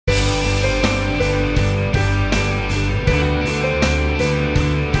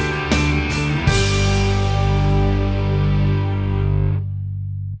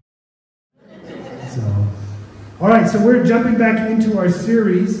All right, so we're jumping back into our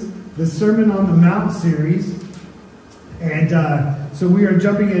series, the Sermon on the Mount series. And so we are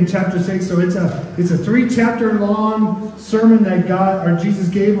jumping in chapter 6. So it's a 3-chapter long sermon that Jesus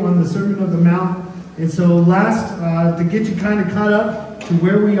gave on the Sermon on the Mount. And so to get you kind of caught up to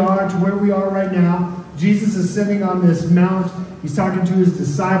where we are right now, Jesus is sitting on this mount. He's talking to his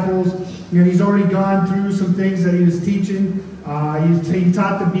disciples. You know, he's already gone through some things that he was teaching. He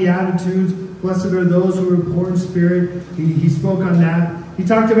taught the Beatitudes. Blessed are those who are poor in spirit. He spoke on that. He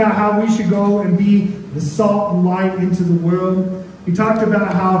talked about how we should go and be the salt and light into the world. He talked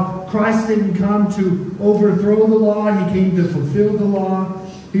about how Christ didn't come to overthrow the law. He came to fulfill the law.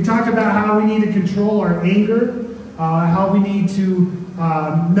 He talked about how we need to control our anger. How we need to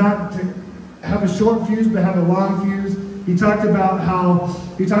not to have a short fuse, but have a long fuse. He talked about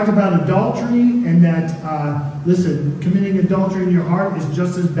adultery, and that committing adultery in your heart is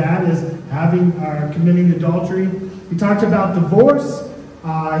just as bad as committing adultery. He talked about divorce.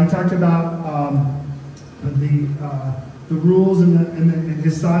 He talked about the rules and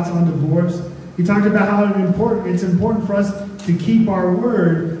his thoughts on divorce. He talked about how it's important for us to keep our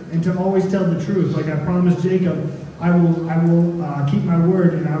word and to always tell the truth. Like I promised Jacob, I will keep my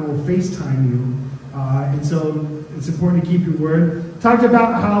word and I will FaceTime you. And so it's important to keep your word. Talked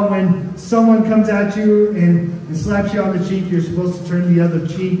about how when someone comes at you and slaps you on the cheek, you're supposed to turn the other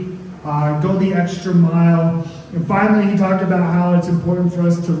cheek, go the extra mile. And finally, he talked about how it's important for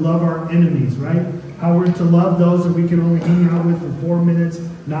us to love our enemies, right? How we're to love those that we can only hang out with for 4 minutes,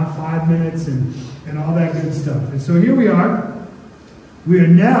 not 5 minutes, and all that good stuff. And so here we are. We are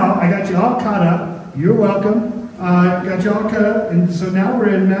now, I got you all caught up. You're welcome. Got you all caught up. And so now we're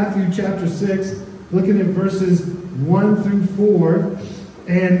in Matthew chapter 6, looking at verses 1 through 4.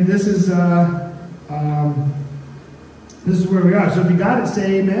 And this is where we are. So if you got it,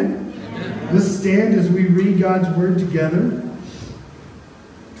 say amen. Let's stand as we read God's word together.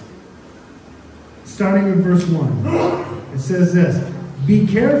 Starting in verse 1. It says this. Be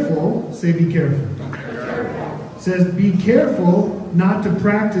careful. Say be careful. It says, be careful not to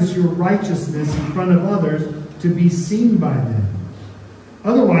practice your righteousness in front of others to be seen by them.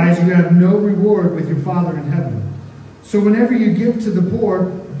 Otherwise, you have no reward with your Father in heaven. So whenever you give to the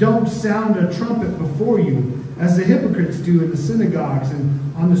poor, don't sound a trumpet before you, as the hypocrites do in the synagogues and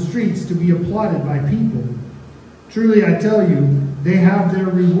on the streets to be applauded by people. Truly, I tell you, they have their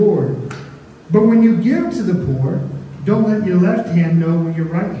reward. But when you give to the poor, don't let your left hand know what your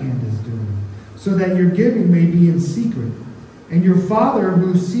right hand is doing, so that your giving may be in secret. And your Father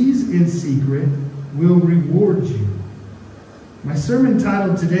who sees in secret will reward you. My sermon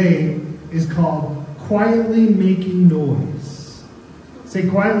title today is called Quietly Making Noise. Say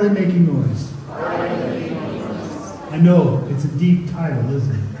quietly making noise. Quietly making noise. I know, it's a deep title,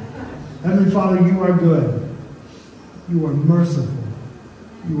 isn't it? Heavenly Father, you are good. You are merciful.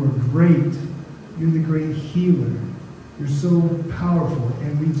 You are great. You're the great healer. You're so powerful.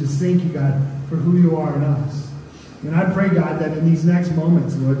 And we just thank you, God, for who you are in us. And I pray, God, that in these next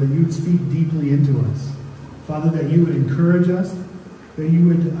moments, Lord, that you would speak deeply into us. Father, that you would encourage us, that you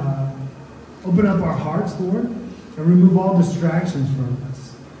would open up our hearts, Lord, and remove all distractions from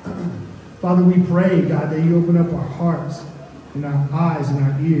us. Father, we pray, God, that you open up our hearts and our eyes and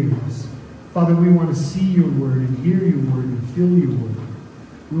our ears. Father, we want to see your word and hear your word and feel your word.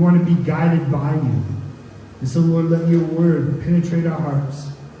 We want to be guided by you. And so, Lord, let your word penetrate our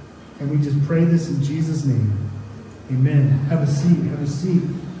hearts. And we just pray this in Jesus' name. Amen. Have a seat. Have a seat.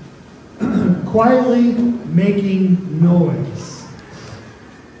 Quietly making noise.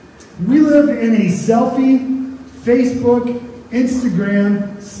 We live in a selfie, Facebook,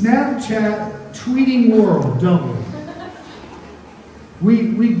 Instagram, Snapchat, tweeting world, don't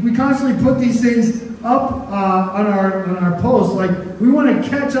we? We constantly put these things up on our posts. Like, we want to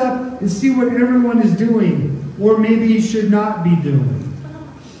catch up and see what everyone is doing, or maybe should not be doing.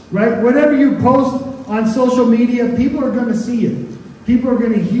 Right? Whatever you post on social media, people are going to see it. People are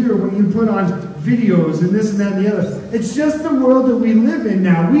going to hear what you put on videos and this and that and the other. It's just the world that we live in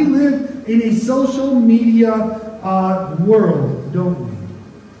now. We live in a social media world, don't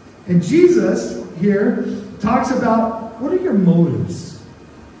we? And Jesus here talks about, what are your motives?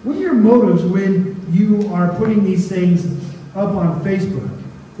 What are your motives when you are putting these things up on Facebook?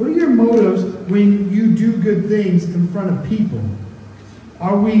 What are your motives when you do good things in front of people?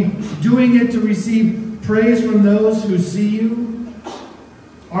 Are we doing it to receive praise from those who see you?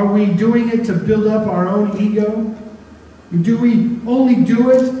 Are we doing it to build up our own ego? Do we only do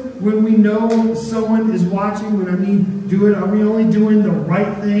it when we know someone is watching? When I mean do it, are we only doing the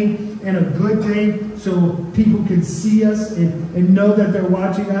right thing and a good thing so people can see us and know that they're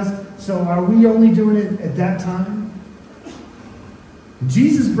watching us? So are we only doing it at that time?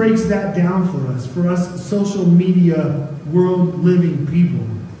 Jesus breaks that down for us social media world living people.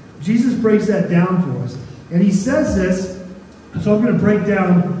 Jesus breaks that down for us. And he says this, so I'm going to break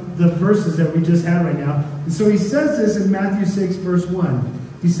down the verses that we just had right now. And so he says this in Matthew 6, verse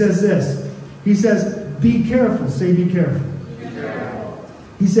 1. He says this. He says, be careful. Say, be careful. Be careful.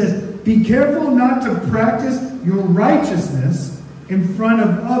 He says, be careful not to practice your righteousness in front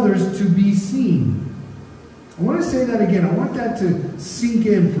of others to be seen. I want to say that again. I want that to sink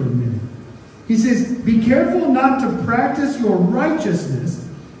in for a minute. He says, be careful not to practice your righteousness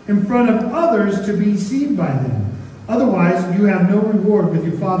in front of others to be seen by them. Otherwise, you have no reward with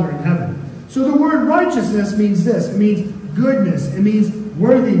your Father in heaven. So the word righteousness means this. It means goodness. It means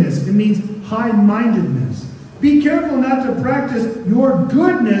worthiness. It means high-mindedness. Be careful not to practice your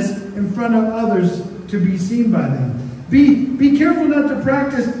goodness in front of others to be seen by them. Be careful not to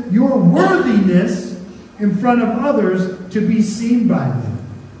practice your worthiness in front of others to be seen by them.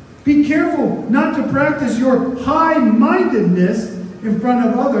 Be careful not to practice your high-mindedness in front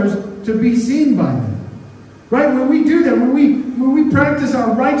of others to be seen by them. Right? When we do that, when we practice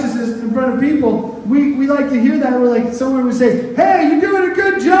our righteousness in front of people, we like to hear that. We're like, someone would say, hey, you're doing a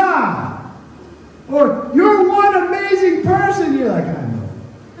good job. Or, you're one amazing person. You're like, I know.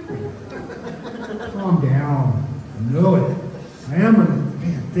 Calm down. I know it. I am a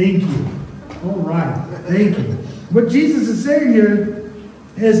man. Thank you. All right. Thank you. What Jesus is saying here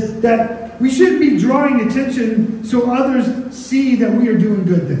is that we shouldn't be drawing attention so others see that we are doing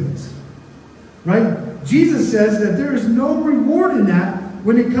good things. Right? Jesus says that there is no reward in that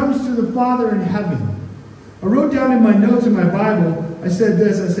when it comes to the Father in heaven. I wrote down in my notes in my Bible, I said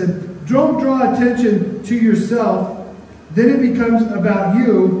this, I said, don't draw attention to yourself, then it becomes about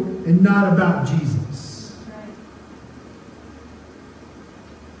you and not about Jesus.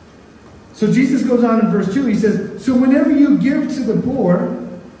 So Jesus goes on in verse 2, he says, so whenever you give to the poor,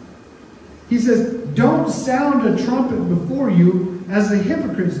 he says, don't sound a trumpet before you as the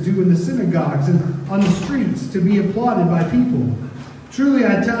hypocrites do in the synagogues and on the streets to be applauded by people. Truly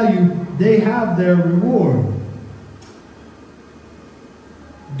I tell you, they have their reward.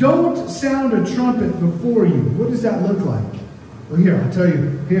 Don't sound a trumpet before you. What does that look like? Well, here, I'll tell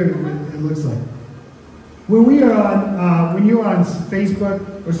you. Here it looks like. When you're on Facebook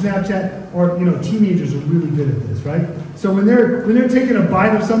or Snapchat, or teenagers are really good at this, right? So when they're taking a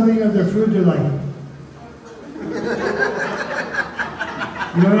bite of something of their food, they're like,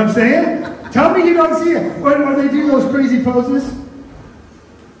 you know what I'm saying? Tell me you don't see it. Or they do those crazy poses.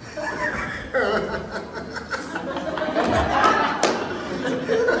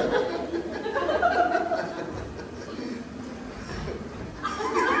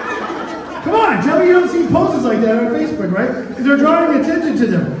 Come on, tell me you don't see poses like that on Facebook, right? They're drawing attention to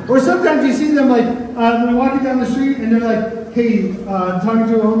them. Or sometimes you see them like, they're walking down the street and they're like, hey, talking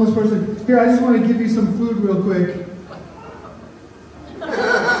to a homeless person, here, I just want to give you some food real quick.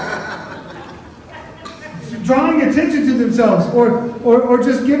 Drawing attention to themselves, or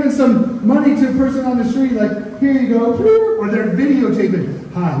just giving some money to a person on the street, like, here you go, or they're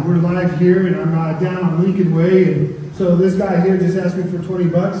videotaping. Hi, we're live here, and I'm down on Lincoln Way, and so this guy here just asked me for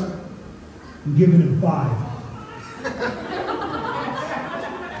 $20. I'm giving him $5.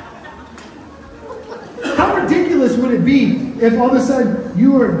 How ridiculous would it be if all of a sudden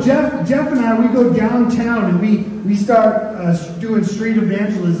you or Jeff and I, we go downtown and we start doing street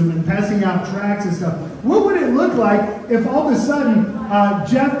evangelism and passing out tracts and stuff? What would it look like if all of a sudden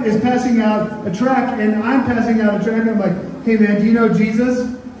Jeff is passing out a tract and I'm passing out a tract and I'm like, hey man, do you know Jesus?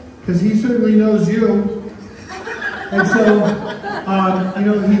 Because he certainly knows you. And so,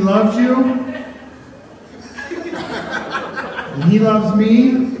 he loves you. And he loves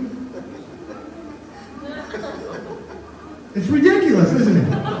me. It's ridiculous, isn't it?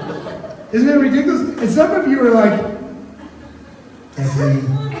 Isn't it ridiculous? And some of you are like, that's me.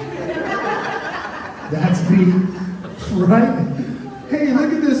 That's me. Right? Hey,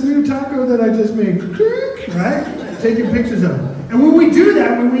 look at this new taco that I just made. Right? Taking pictures of it. And when we do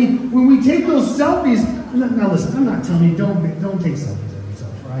that, when we take those selfies, now listen, I'm not telling you don't take selfies of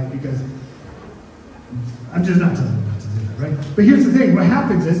yourself, right? Because I'm just not telling you not to do that, right? But here's the thing, what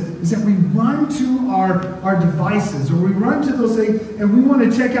happens is that we run to our devices, or we run to those things, and we want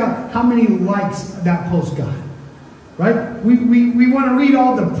to check out how many likes that post got, right? We want to read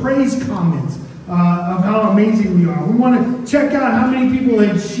all the praise comments of how amazing we are. We want to check out how many people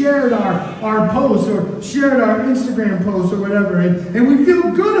had shared our posts or shared our Instagram posts or whatever. And we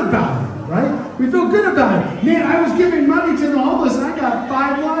feel good about it, right? We feel good about it. Man, I was giving money to the homeless and I got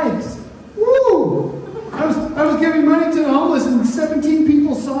 5 likes. Woo! I was giving money to the homeless and 17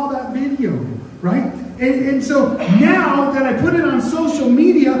 people saw that video, right? And so now that I put it on social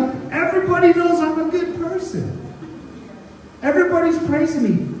media, everybody knows I'm a good person. Everybody's praising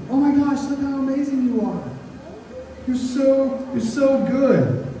me. Oh my gosh, look how amazing you are. You're so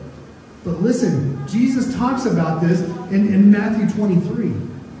good. But listen, Jesus talks about this in Matthew 23.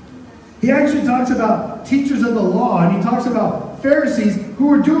 He actually talks about teachers of the law, and he talks about Pharisees who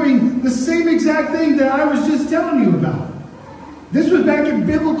were doing the same exact thing that I was just telling you about. This was back in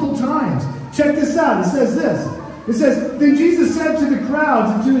biblical times. Check this out. It says this. It says, then Jesus said to the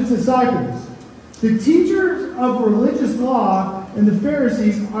crowds and to his disciples, the teachers of religious law and the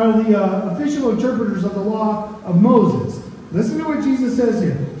Pharisees are the official interpreters of the law of Moses. Listen to what Jesus says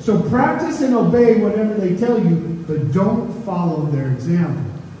here. So practice and obey whatever they tell you, but don't follow their example.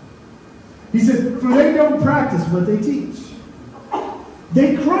 He says, for they don't practice what they teach.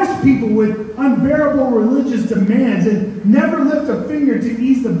 They crush people with unbearable religious demands and never lift a finger to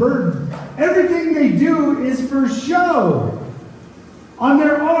ease the burden. Everything they do is for show. On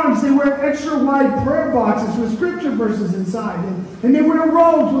their arms, they wear extra wide prayer boxes with scripture verses inside. And they wear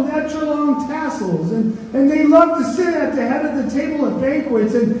robes with extra long tassels. And they love to sit at the head of the table at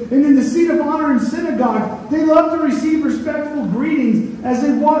banquets and in the seat of honor in synagogue. They love to receive respectful greetings as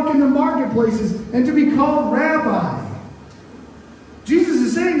they walk into marketplaces and to be called rabbi. Jesus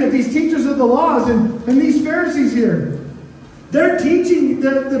is saying that these teachers of the laws and these Pharisees here, they're teaching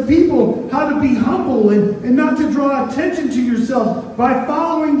the people how to be humble and not to draw attention to yourself by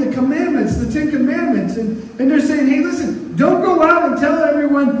following the commandments, the 10 Commandments. And they're saying, hey, listen, don't go out and tell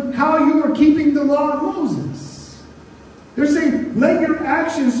everyone how you are keeping the law of Moses. They're saying, let your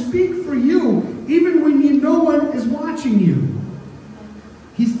actions speak for you, even when no one is watching you.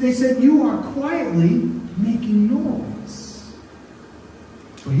 They said, you are quietly making noise.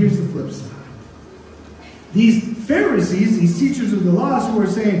 But here's the flip side. These Pharisees, these teachers of the laws who are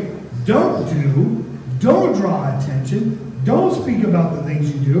saying, don't draw attention, don't speak about the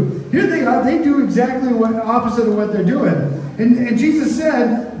things you do. Here they are, they do exactly what opposite of what they're doing. And Jesus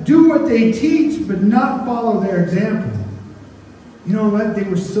said, do what they teach, but not follow their example. You know what? They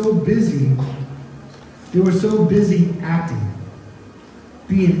were so busy. They were so busy acting,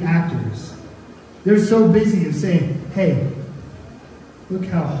 being actors. They're so busy in saying, hey, look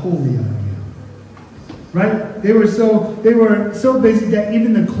how holy I am. Right? They were so busy that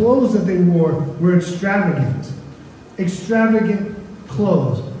even the clothes that they wore were extravagant. Extravagant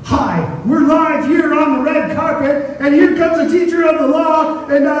clothes. Hi, we're live here on the red carpet, and here comes a teacher of the law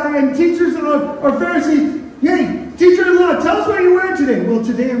and teachers of Pharisees. Hey, teacher of the law, tell us what you're wearing today. Well,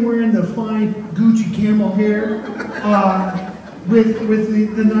 today I'm wearing the fine Gucci camel hair with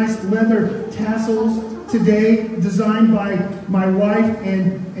the nice leather tassels. Today, designed by my wife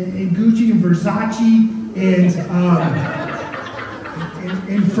and Gucci and Versace and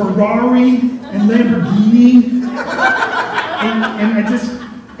Ferrari and Lamborghini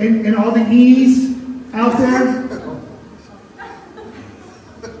and all the E's out there.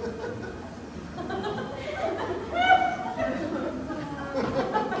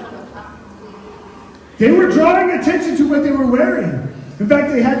 They were drawing attention to what they were wearing. In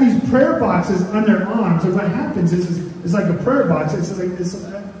fact, they had these prayer boxes on their arms. And what happens is it's like a prayer box. It's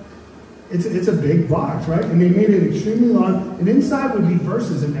a big box, right? And they made it extremely long. And inside would be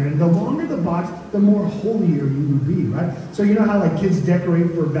verses in there. And the longer the box, the more holier you would be, right? So you know how like kids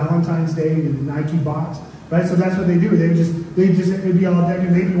decorate for Valentine's Day in the Nike box, right? So that's what they do. It'd be all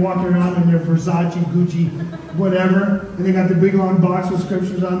decorated. They'd be walking around in their Versace, Gucci, whatever. And they got the big long box with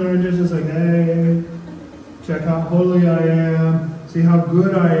scriptures on there. And they're just like, hey, check how holy I am. See how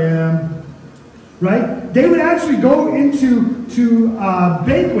good I am, right? They would actually go into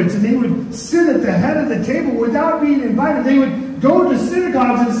banquets and they would sit at the head of the table without being invited. They would go to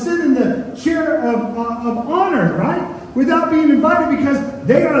synagogues and sit in the chair of honor, right? Without being invited because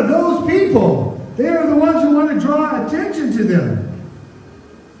they are those people. They are the ones who want to draw attention to them.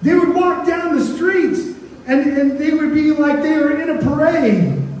 They would walk down the streets and they would be like they were in a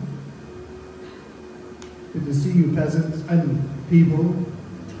parade. Good to see you, peasants and people.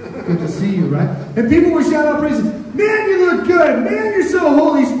 Good to see you, right? And people would shout out praise. Man, you look good. Man, you're so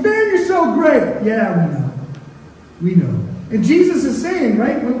holy. Man, you're so great. Yeah, we know. We know. And Jesus is saying,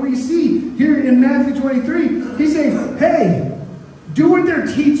 right, what we see here in Matthew 23, he's saying, hey, do what they're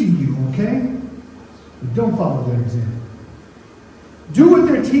teaching you, okay? But don't follow their example. Do what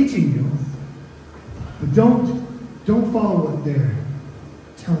they're teaching you, But don't follow what they're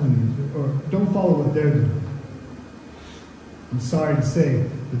telling you, or don't follow what they're doing. I'm sorry to say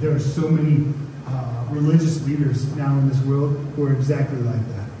that there are so many religious leaders now in this world who are exactly like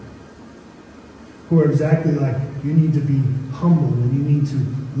that. Who are exactly like, you need to be humble, and you need to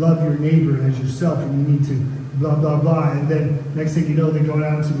love your neighbor as yourself, and you need to blah, blah, blah. And then next thing you know, they go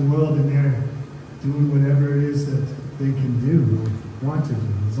out into the world and they're doing whatever it is that they can do or want to do.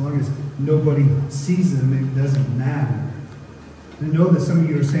 As long as nobody sees them, it doesn't matter. I know that some of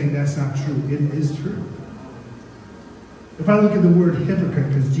you are saying that's not true. It is true. If I look at the word hypocrite,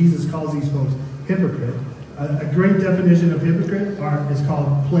 because Jesus calls these folks hypocrite, a great definition of hypocrite is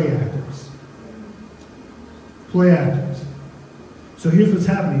called play actors. Play actors. So here's what's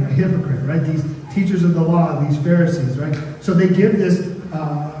happening, a hypocrite, right? These teachers of the law, these Pharisees, right? So they give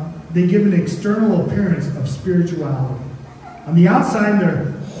an external appearance of spirituality. On the outside,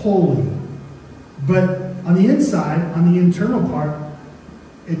 they're holy. But on the inside, on the internal part,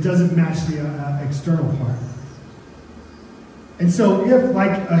 it doesn't match the external part. And so if,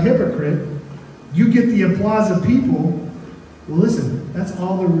 like a hypocrite, you get the applause of people, well, listen, that's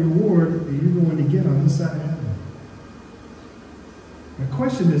all the reward that you're going to get on this side of heaven. My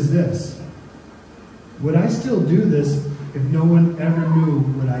question is this: would I still do this if no one ever knew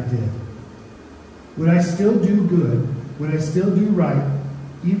what I did? Would I still do good? Would I still do right,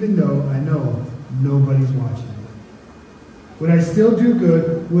 even though I know nobody's watching me? Would I still do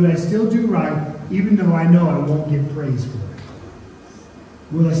good? Would I still do right, even though I know I won't get praise for it?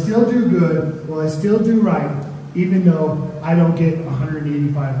 Will I still do good? Will I still do right, even though I don't get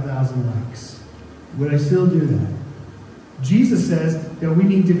 185,000 likes? Would I still do that? Jesus says that we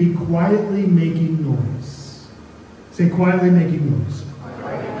need to be quietly making noise. Say, quietly making noise.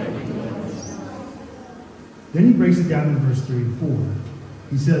 Then he breaks it down in verse 3 and 4.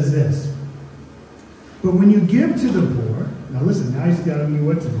 He says this: but when you give to the poor, now listen, now he's telling you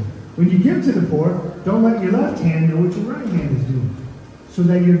what to do. When you give to the poor, don't let your left hand know what your right hand is doing, so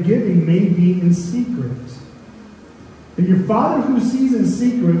that your giving may be in secret. And your Father who sees in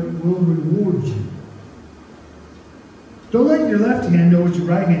secret will reward you. Don't let your left hand know what your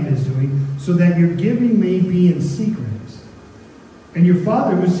right hand is doing, so that your giving may be in secret. And your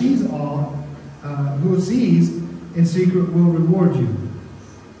Father who sees in secret will reward you.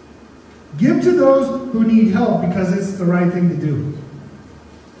 Give to those who need help, because it's the right thing to do.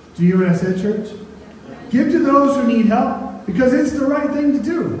 Do you hear what I said, church? Give to those who need help, because it's the right thing to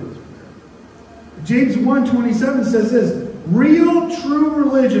do. James 1:27 says this: real, true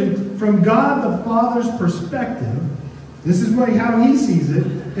religion from God the Father's perspective, this is how he sees it,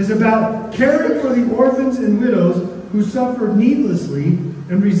 is about caring for the orphans and widows who suffer needlessly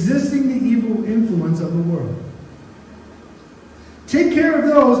and resisting the evil influence of the world. Take care of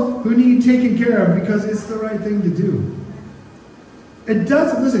those who need taken care of, because it's the right thing to do. It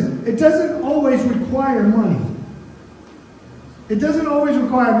doesn't always require money. It doesn't always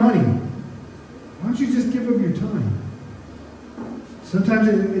require money. Why don't you just give up your time? Sometimes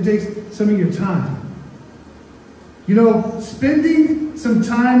it takes some of your time. You know, spending some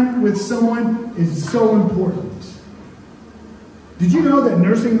time with someone is so important. Did you know that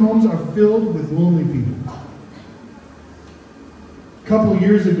nursing homes are filled with lonely people? A couple of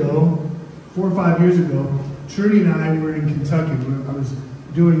years ago, 4 or 5 years ago, Trudy and I were in Kentucky. I was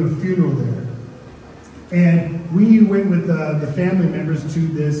doing a funeral there. And we went with the family members to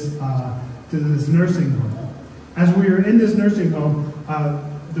this nursing home. As we were in this nursing home,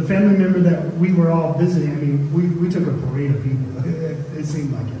 the family member that we were all visiting, I mean, we took a parade of people. It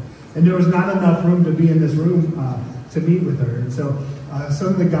seemed like it. And there was not enough room to be in this room to meet with her. And so some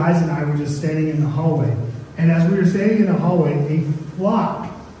of the guys and I were just standing in the hallway. And as we were standing in the hallway, a flock,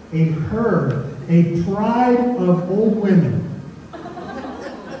 a herd, a pride of old women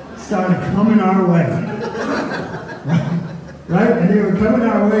started coming our way. Right? And they were coming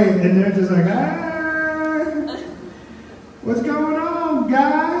our way, and they're just like, what's going on,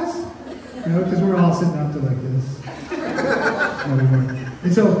 guys? You know, because we're all sitting out there like this. No, we weren't.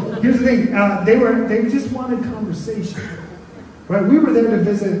 And so, here's the thing. They just wanted conversation. Right? We were there to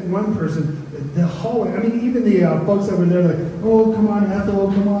visit one person. The hallway, I mean, even the folks that were there, like, oh, come on, Ethel,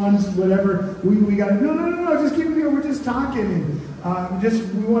 come on, whatever. We got, no, just keep it here. We're just talking. And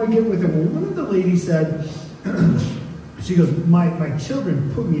we want to get with them. Well, one of the ladies said, she goes, my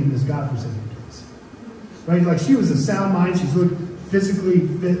children put me in this godforsaken place. Right? Like, she was a sound mind. She looked physically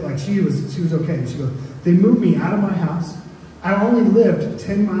fit. Like, she was okay. She goes, they moved me out of my house. I only lived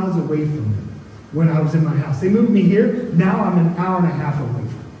 10 miles away from them when I was in my house. They moved me here. Now I'm an hour and a half away from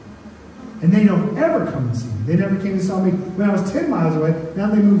them. And they don't ever come and see me. They never came and saw me when I was 10 miles away. Now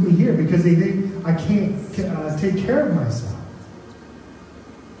they moved me here because I can't take care of myself.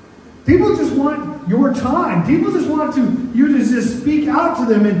 People just want your time. People just want you to just speak out to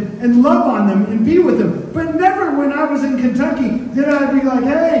them and love on them and be with them. But never when I was in Kentucky did I be like,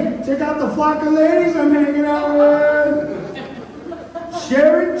 hey, check out the flock of ladies I'm hanging out with.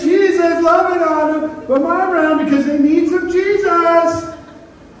 Sharing Jesus, loving on them. Put my around because they need some Jesus.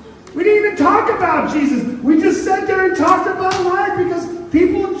 We didn't even talk about Jesus. We just sat there and talked about life because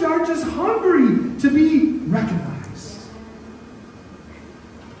people are just hungry to be recognized.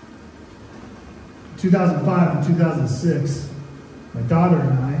 2005 and 2006, my daughter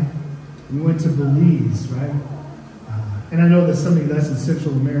and I, we went to Belize, right? And I know that some of you, that's in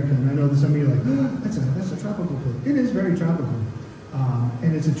Central America, and I know that some of you are like, oh, that's a tropical place. It is very tropical.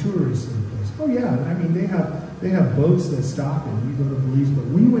 And it's a tourist place. Oh yeah, I mean, they have boats that stop and you go to Belize, but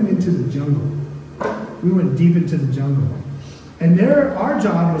we went into the jungle. We went deep into the jungle. And there, our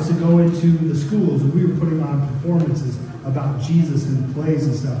job was to go into the schools, and we were putting on performances about Jesus and plays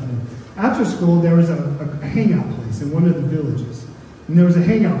and stuff. And after school, there was a hangout place in one of the villages. And there was a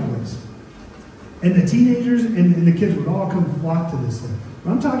hangout place. And the teenagers and the kids would all come flock to this thing.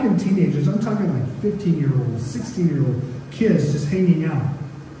 When I'm talking teenagers, I'm talking like 15-year-olds, 16-year-old kids just hanging out.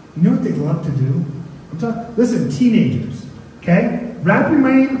 You know what they love to do? Listen, teenagers, okay? Wrap your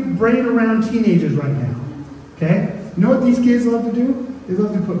brain around teenagers right now, okay? You know what these kids love to do? They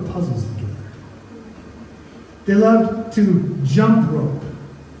love to put puzzles together. They love to jump rope.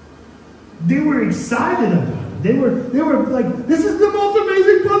 They were excited about it. They were like, this is the most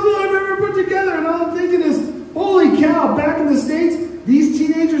amazing puzzle I've ever put together. And all I'm thinking is, holy cow, back in the States, these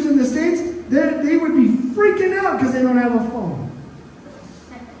teenagers in the States, they would be freaking out because they don't have a phone.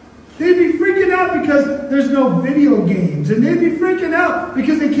 They'd be freaking out because there's no video games. And they'd be freaking out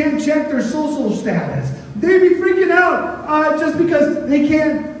because they can't check their social status. They'd be freaking out just because they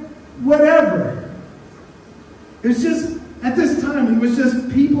can't whatever. It was just, at this time, it was just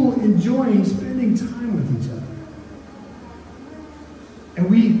people enjoying spending time with each other. And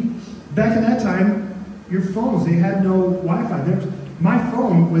back in that time, your phones, they had no Wi-Fi. My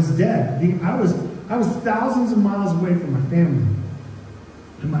phone was dead. I was thousands of miles away from my family.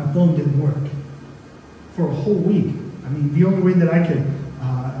 And my phone didn't work for a whole week. I mean, the only way that I could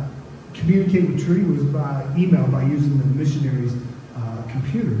communicate with Tree was by email, by using the missionary's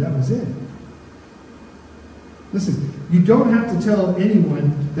computer. That was it. Listen, you don't have to tell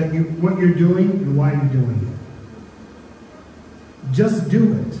anyone that what you're doing and why you're doing it. Just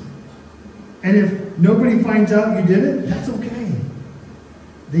do it. And if nobody finds out you did it, that's okay.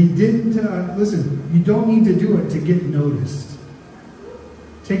 They didn't, listen, you don't need to do it to get noticed.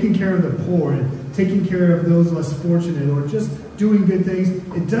 Taking care of the poor and taking care of those less fortunate or just doing good things,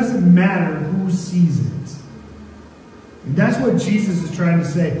 it doesn't matter who sees it. And that's what Jesus is trying to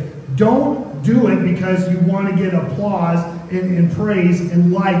say. Don't do it because you want to get applause and praise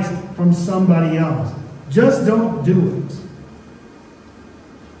and likes from somebody else. Just don't do it.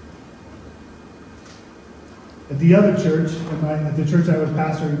 At the other church, at the church I was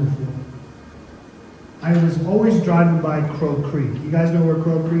pastoring before, I was always driving by Crow Creek. You guys know where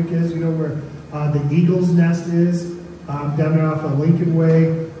Crow Creek is? You know where the Eagle's Nest is? Down there off of Lincoln Way,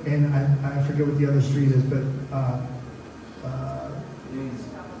 and I forget what the other street is, but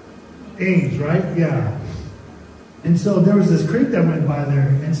Ames, right? Yeah. And so there was this creek that went by there,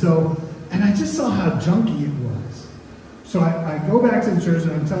 and I just saw how junky it was. So I go back to the church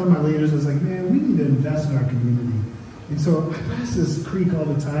and I'm telling my leaders, I was like, man, we need to invest in our community. And so I pass this creek all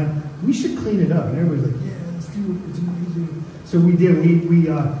the time. We should clean it up. And everybody's like, yeah, let's do it. It's amazing. So we did. We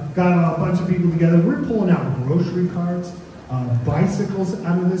got a bunch of people together. We're pulling out grocery carts, bicycles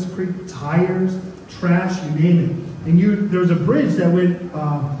out of this creek, tires, trash, you name it. And there was a bridge that went,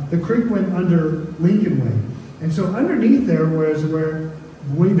 the creek went under Lincoln Way. And so underneath there was where,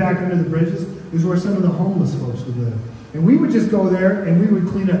 way back under the bridges, was where some of the homeless folks would live. And we would just go there and we would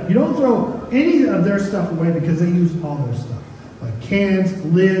clean up. You don't throw any of their stuff away because they use all their stuff. Like cans,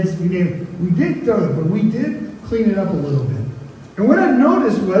 lids, you name it. We did throw it, but we did clean it up a little bit. And what I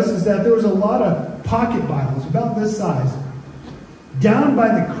noticed is that there was a lot of pocket Bibles, about this size, down by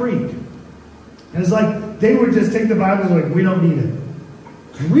the creek. And it's like they would just take the Bibles like, we don't need it.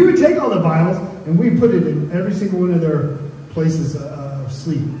 And we would take all the Bibles and we put it in every single one of their places of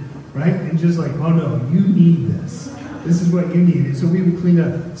sleep. Right? And just like, oh no, you need this. This is what you need. And so we would clean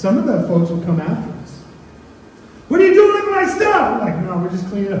up. Some of the folks would come after us. What are you doing with my stuff? I'm like, no, we're just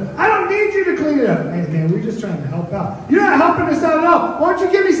cleaning it up. I don't need you to clean it up. Hey, man, we're just trying to help out. You're not helping us out at all. Why don't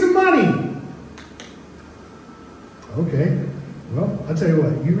you give me some money? Okay. Well, I'll tell you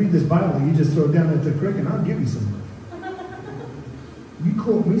what. You read this Bible, you just throw it down at the creek, and I'll give you some money. You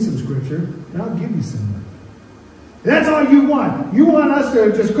quote me some scripture, and I'll give you some money. That's all you want. You want us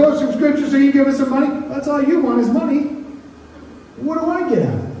to just quote some scripture so you give us some money? That's all you want is money. What do I get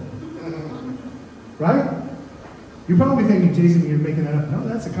out of it? Right? You're probably thinking, Jason, you're making that up. No,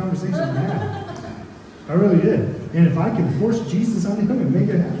 that's a conversation I had. I really did. And if I can force Jesus on him and make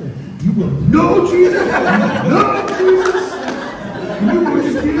it happen, you will know Jesus. No, Jesus. You will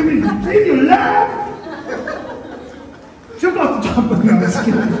just give me to save your life. Jump off the top of me. I'm just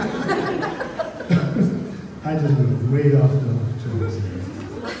kidding. I just went way off the trails.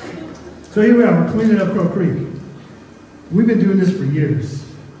 So here we are. We're cleaning up Crow Creek. We've been doing this for years.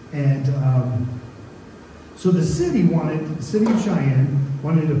 And so the city of Cheyenne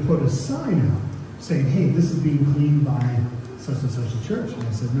wanted to put a sign out saying, hey, this is being cleaned by such and such a church. And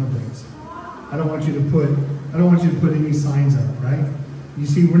I said, no thanks. I don't want you to put any signs up, right? You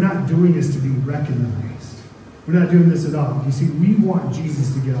see, we're not doing this to be recognized. We're not doing this at all. You see, we want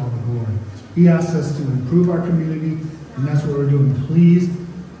Jesus to get all the glory. He asked us to improve our community, and that's what we're doing. Please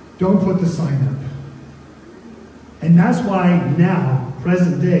don't put the sign up. And that's why now,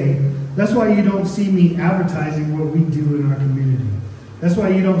 present day, that's why you don't see me advertising what we do in our community. That's why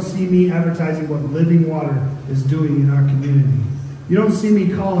you don't see me advertising what Living Water is doing in our community. You don't see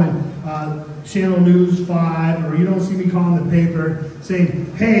me calling Channel News 5, or you don't see me calling the paper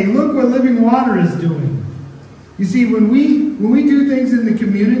saying, hey, look what Living Water is doing. You see, when we do things in the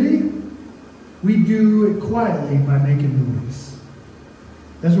community, we do it quietly by making noise.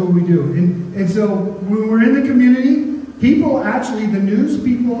 That's what we do. And so when we're in the community, the news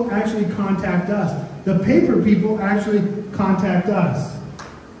people actually contact us. The paper people actually contact us.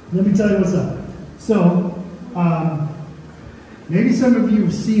 Let me tell you what's up. So, maybe some of you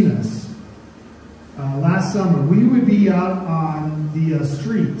have seen us. Last summer, we would be out on the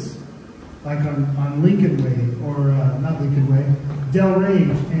streets, like on Lincoln Way, or not Lincoln Way,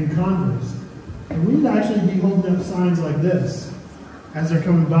 Delrange and Converse. And we'd actually be holding up signs like this as they're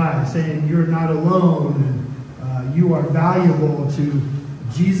coming by, saying, you're not alone, and you are valuable, to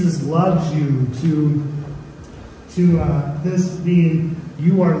Jesus loves you, to this being,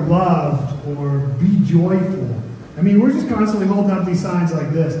 you are loved, or be joyful. I mean, we're just constantly holding up these signs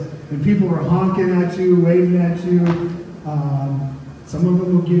like this, and people are honking at you, waving at you. Some of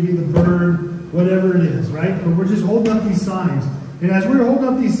them will give you the bird, whatever it is, right? But we're just holding up these signs. And as we're holding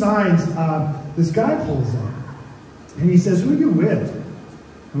up these signs, this guy pulls up, and he says, who are you with?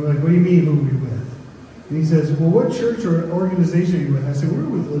 And we're like, what do you mean, who are we with? And he says, well, what church or organization are you with? I said, we're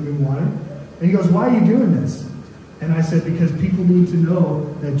with Living Water. And he goes, why are you doing this? And I said, because people need to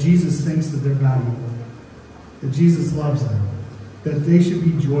know that Jesus thinks that they're valuable, that Jesus loves them, that they should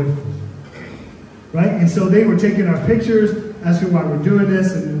be joyful. Right? And so they were taking our pictures, asking why we're doing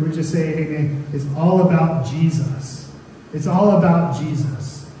this, and we're just saying, hey man, it's all about Jesus. It's all about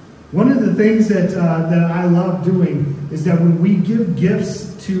Jesus. One of the things that I love doing is that when we give gifts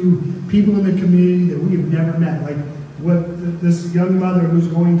to people in the community that we have never met, like this young mother who's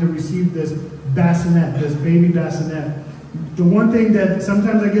going to receive this bassinet, this baby bassinet. The one thing that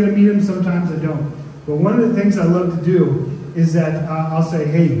sometimes I get to meet him, sometimes I don't. But one of the things I love to do is that I'll say,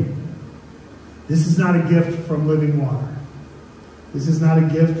 hey, this is not a gift from Living Water. This is not a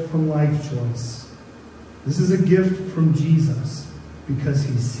gift from Life Choice. This is a gift from Jesus, because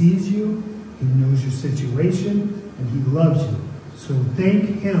he sees you, he knows your situation, and he loves you. So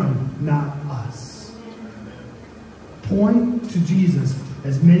thank him, not us. Point to Jesus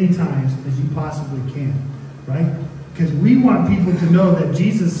as many times as you possibly can, right? Because we want people to know that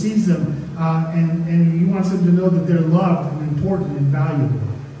Jesus sees them, and he wants them to know that they're loved and important and valuable.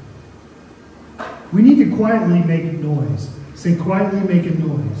 We need to quietly make noise. Say, quietly make a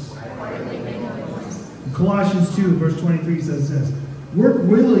noise. In Colossians 2, verse 23 says this, work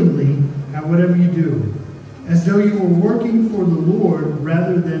willingly at whatever you do, as though you were working for the Lord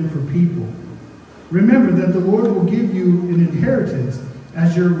rather than for people. Remember that the Lord will give you an inheritance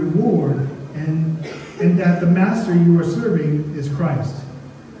as your reward, and that the master you are serving is Christ.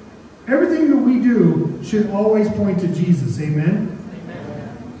 Everything that we do should always point to Jesus. Amen?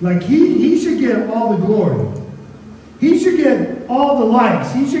 Amen. Like he should get all the glory. He should get all the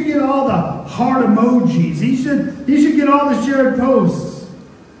likes. He should get all the heart emojis. He should get all the shared posts.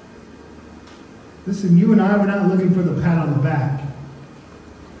 Listen, you and I, we're not looking for the pat on the back.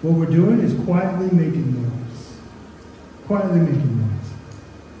 What we're doing is quietly making noise. Quietly making noise.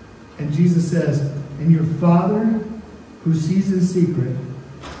 And Jesus says, and your Father who sees in secret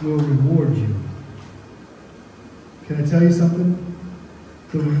will reward you. Can I tell you something?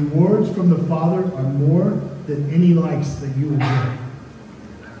 The rewards from the Father are more than any likes that you will get.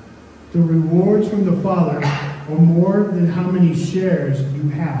 The rewards from the Father or more than how many shares you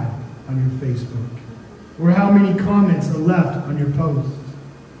have on your Facebook, or how many comments are left on your post.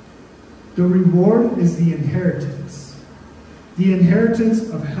 The reward is the inheritance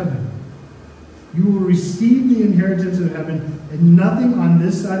of heaven. You will receive the inheritance of heaven, and nothing on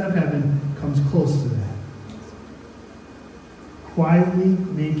this side of heaven comes close to that. Quietly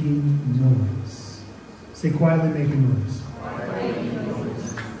making noise. Say, quietly making noise.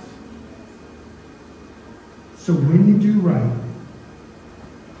 So when you do right,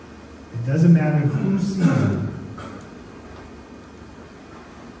 it doesn't matter who sees you.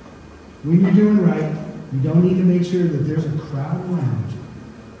 When you're doing right, you don't need to make sure that there's a crowd around you.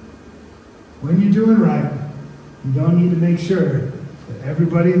 When you're doing right, you don't need to make sure that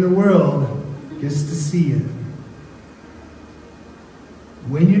everybody in the world gets to see it.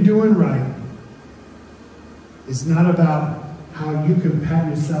 When you're doing right, it's not about how you can pat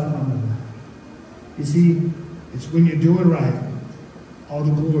yourself on the back. You see, it's when you're doing right, all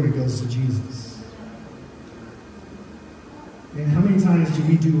the glory goes to Jesus. And how many times do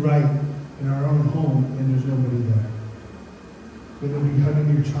we do right in our own home and there's nobody there? Whether it be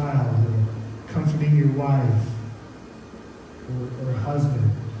hugging your child or comforting your wife or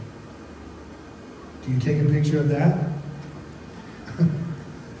husband. Do you take a picture of that?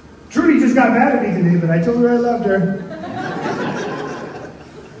 Trudy just got mad at me today, but I told her I loved her.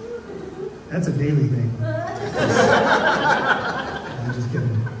 That's a daily thing. I'm just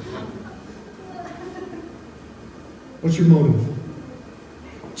kidding. What's your motive?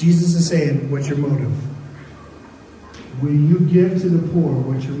 Jesus is saying, what's your motive? When you give to the poor,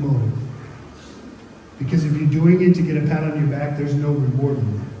 what's your motive? Because if you're doing it to get a pat on your back, there's no reward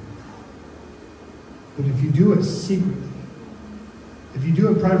in that. But if you do it secretly, if you do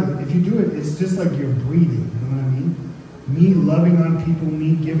it privately, if you do it, it's just like you're breathing, you know what I mean? Me loving on people,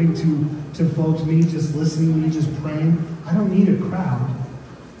 me giving to folks, me just listening, me just praying. I don't need a crowd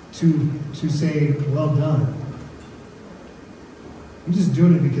to say, well done. I'm just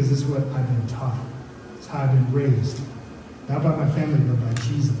doing it because this is what I've been taught. It's how I've been raised. Not by my family, but by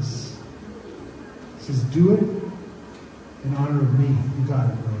Jesus. He says, do it in honor of me. You got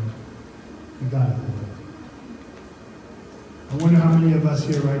it, Lord. You got it, Lord. I wonder how many of us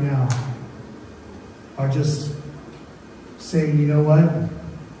here right now are just saying, you know what?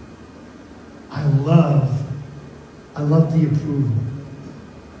 I love the approval.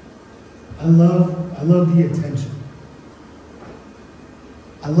 I love the attention.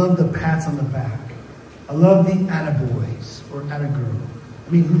 I love the pats on the back. I love the attaboys or attagirl. I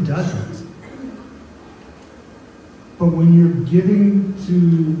mean, who doesn't? But when you're giving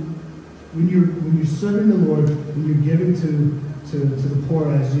when you're serving the Lord, when you're giving to the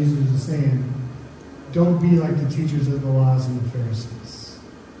poor, as Jesus was saying, don't be like the teachers of the laws and the Pharisees.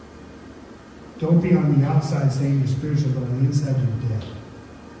 Don't be on the outside saying you're spiritual, but on the inside you're dead.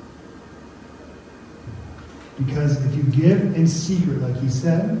 Because if you give in secret, like he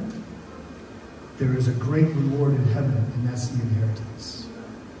said, there is a great reward in heaven, and that's the inheritance.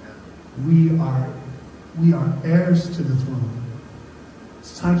 We are heirs to the throne.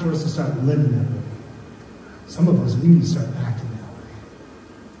 It's time for us to start living that way. Some of us, we need to start acting that way.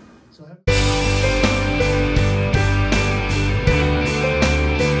 So